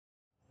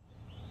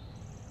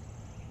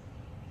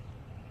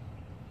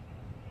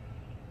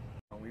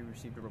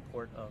received a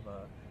report of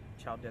a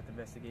child death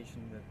investigation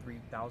in the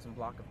 3000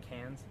 block of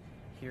Cans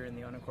here in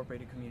the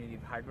unincorporated community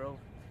of Highgrove.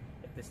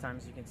 At this time,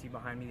 as you can see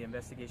behind me, the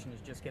investigation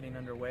is just getting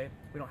underway.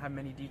 We don't have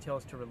many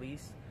details to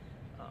release.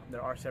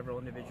 There are several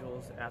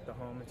individuals at the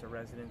home. It's a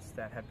residence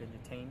that have been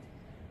detained.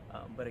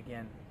 But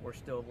again, we're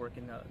still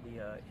working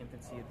the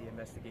infancy of the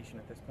investigation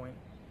at this point,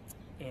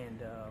 and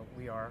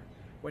we are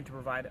going to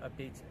provide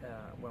updates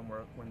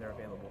when they're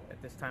available.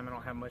 At this time, I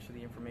don't have much of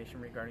the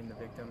information regarding the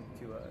victim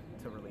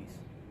to release.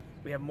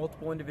 We have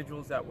multiple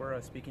individuals that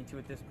we're speaking to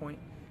at this point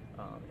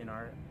in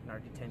our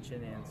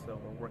detention, and so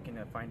we're working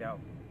to find out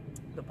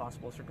the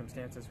possible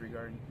circumstances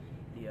regarding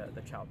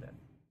the child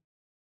death.